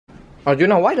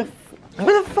Arjuna, why the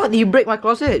fuck did you break my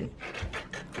closet?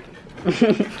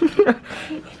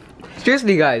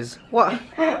 Seriously, guys, what?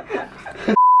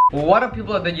 What up,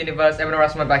 people of the universe? Evan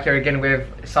Rasma back here again with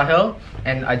Sahil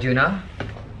and Arjuna.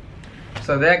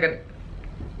 So they're gonna.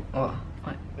 Oh,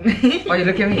 what? Why you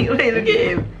look at me? Why you look at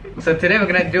him? So today we're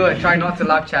gonna do a try not to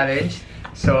laugh challenge.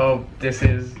 So this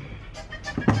is.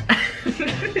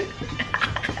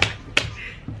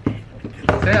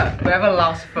 So yeah, whoever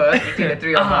laughs first between the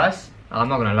three of us. I'm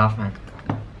not gonna laugh, man.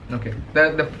 Okay.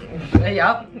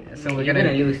 Yeah. So we're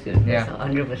gonna lose, dude. Yeah.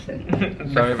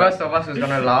 100%. The first of us who's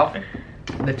gonna laugh,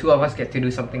 the two of us get to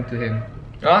do something to him.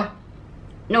 Huh?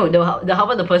 No, how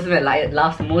about the person that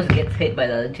laughs most gets hit by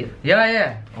the other two?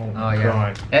 Yeah. Oh yeah.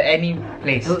 God. At any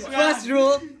place. First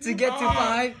rule to get to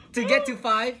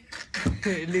five.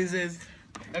 It loses.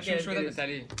 Okay, show them the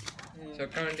tally. So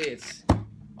currently it's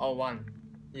all one.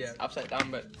 Yeah. Upside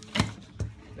down, but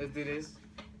let's do this.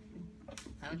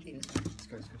 I don't think this one.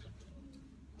 Let's go.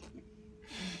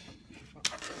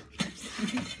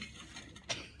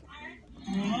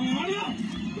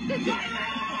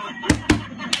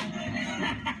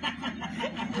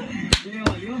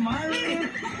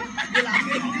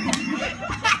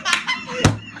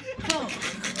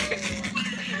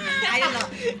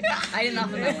 I didn't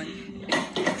laugh at that one.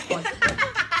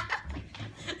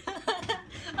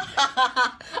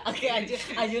 Okay,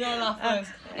 I do not laugh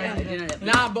first.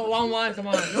 Nah, but 1-1, come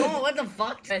on. No, what the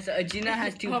fuck? So Arjuna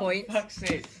has 2 points. For fuck's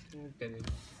sake.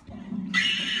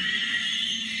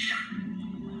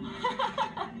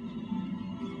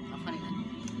 Not funny, man.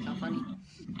 It's not funny.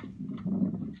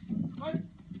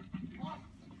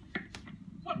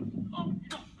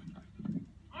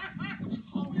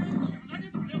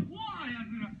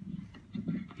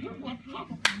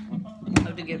 I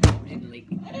have to get back to the lake.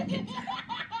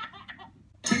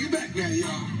 Take it back now,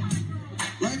 y'all.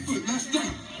 Right foot, let's go.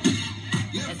 Left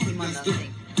Let's see foot, my let's last go.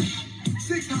 thing.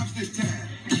 6 hops this time.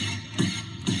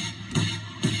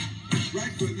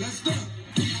 Right foot, let's go.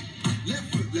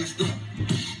 Left foot, let's go.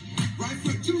 Right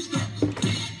foot, 2 stumps.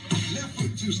 Left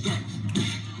foot, 2 stumps.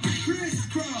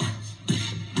 Crisscross.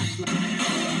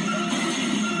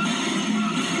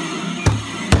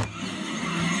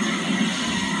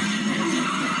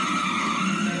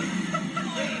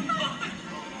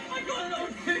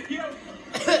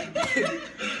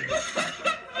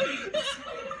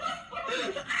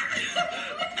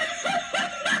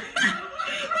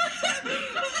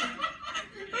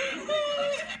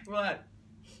 What?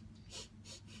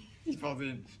 He falls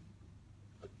in.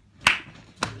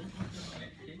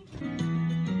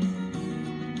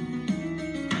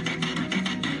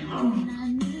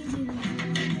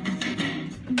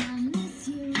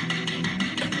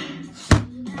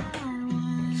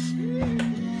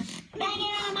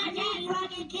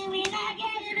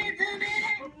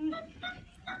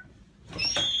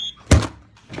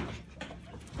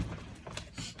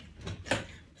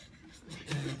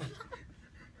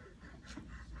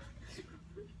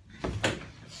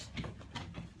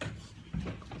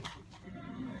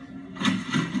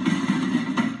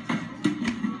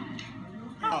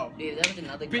 Dude, that was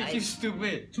another guy. Bitch, you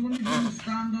stupid.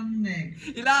 Stand on neck.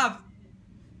 You laugh.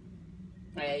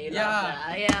 Oh, yeah, you Yeah.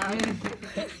 laughed.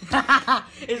 Yeah.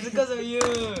 It's because of you. No,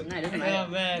 it doesn't matter.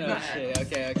 Oh man, oh shit.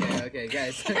 Okay,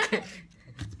 guys. Okay.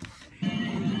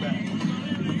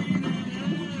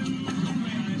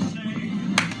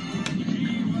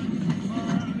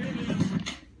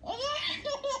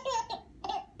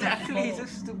 Exactly, he's so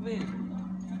stupid.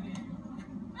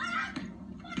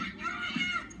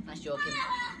 Nice joking.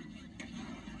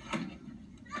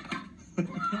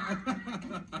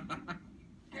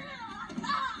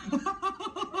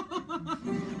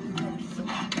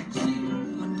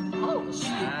 Oh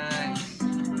shit. Nice.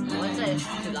 What's that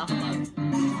to laugh about?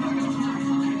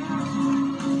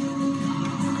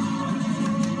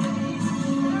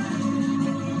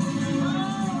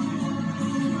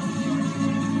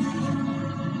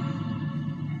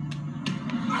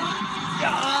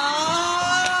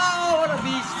 Oh, what a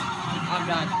beast. I'm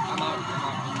done. I'm out.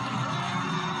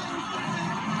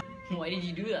 Why did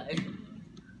you do that?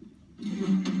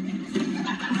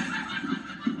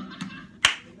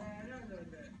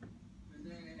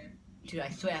 Dude, I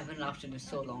swear I haven't laughed in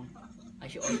so long. I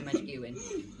should automatically win.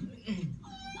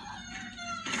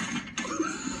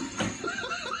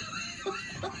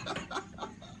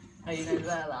 Are you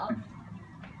gonna laugh?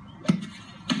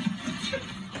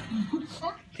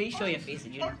 Please show your face,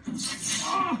 Junior.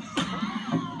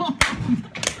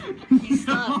 He's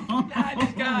not. Nah,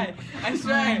 this guy. I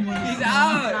swear, he's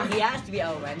out. He has to be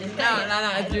out, man. This No,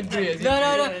 guy. it's June 3. No,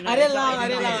 I didn't laugh.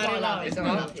 It's not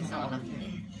laugh. It's not laugh.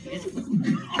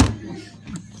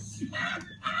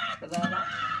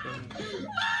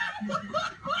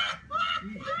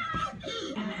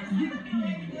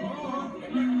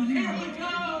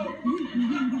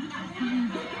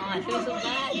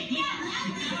 bad.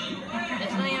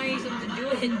 That's not how you're supposed to do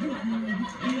it.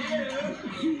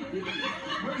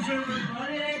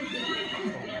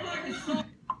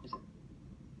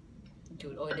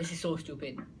 Dude, oh, this is so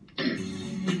stupid.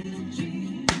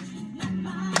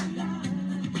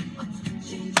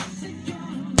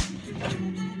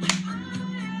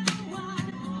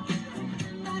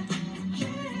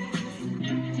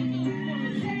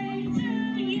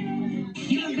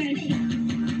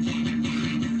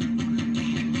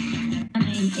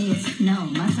 Is no,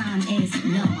 my sign is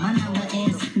no, my number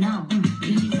is no.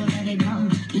 You need to let it go,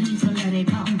 you need to let it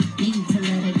go, you need to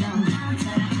let it go.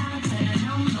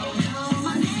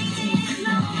 My name is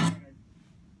no.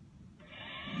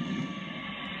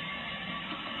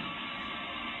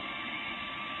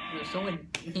 Someone,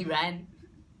 he ran.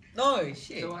 No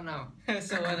shit. So what now?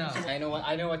 So what now?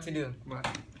 I know what to do. What?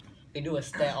 We do a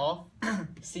stare off.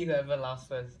 See whoever laughs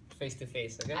first, face to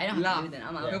face. Okay. I don't have to Laugh. do that.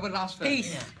 I'm out. Whoever laughs first.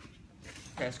 Peace. Yeah.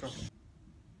 Okay, let's go.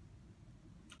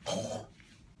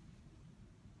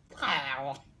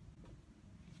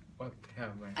 What the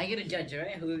hell, man? I get a judge,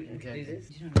 right? Who Okay. loses?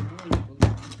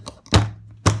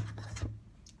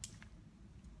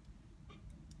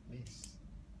 This.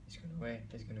 It's gonna where?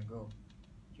 It's gonna go.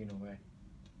 You know where?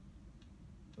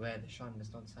 Where the sun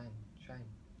does not shine.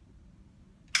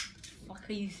 Fuck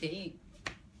are you saying?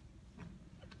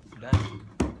 Done.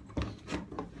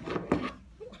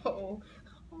 Oh.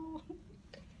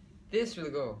 This will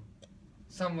go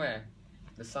somewhere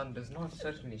the sun does not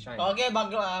certainly shine. Okay,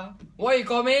 Bagla. What you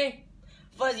call me?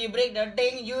 First you break the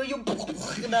thing, you the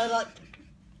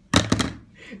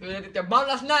Your mom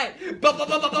last night. Ba ba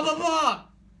ba ba ba ba ba.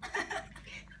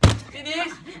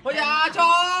 Finish. Oh yeah,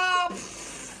 chop.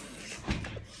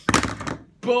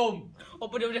 Boom.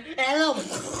 open the hello.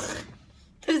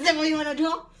 Is that what you wanna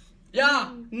do?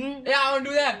 Yeah. Yeah, I want to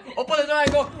do that. Open the door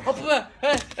and go. Open the.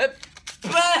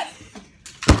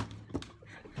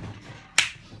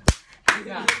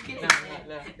 Yeah.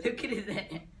 Look at his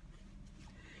head.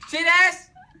 See this?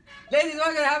 Ladies,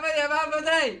 what's gonna happen?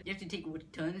 Today? You have to take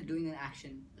turns doing an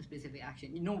action, a specific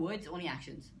action. No words, only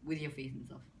actions with your face and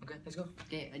stuff. Okay, let's go.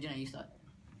 Okay, Arjuna, you start.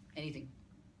 Anything.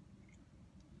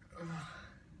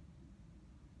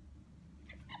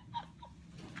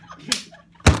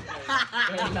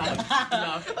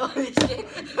 Holy shit.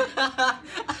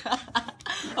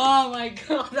 Oh my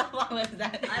god, what was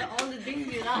that? All the things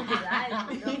you laughed at.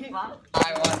 What the fuck?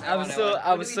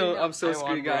 I'm so I screwed,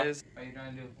 won, bro. guys. What are you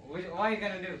gonna do? What are you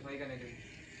gonna do? What are you gonna do?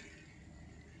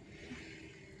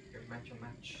 Your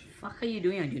match. Fuck are you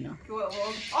doing, Arjuna?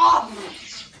 Oh!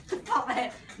 Stop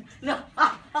it! No!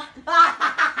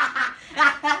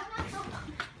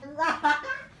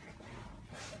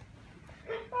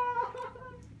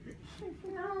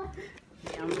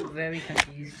 I'm very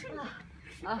confused.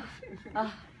 I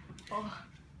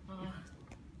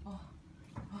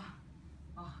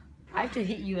have to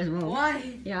hit you as well.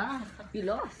 Why? Yeah, you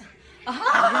lost.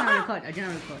 Arjuna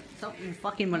record. Stop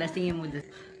fucking molesting him with this.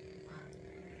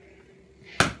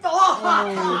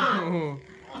 Oh.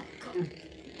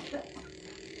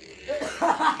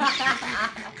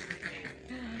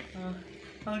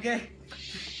 Okay.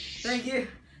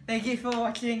 Thank you for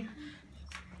watching.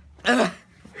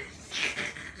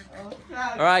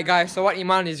 Alright guys, so what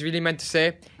Iman is really meant to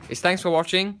say is thanks for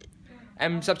watching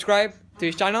and subscribe to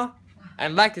his channel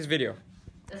and like this video.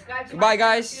 Subscribe to Goodbye, my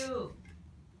channel guys. too.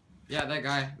 Yeah, that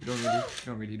guy.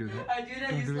 Don't really do that.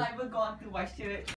 Arjuna, you sniper got to my shirt.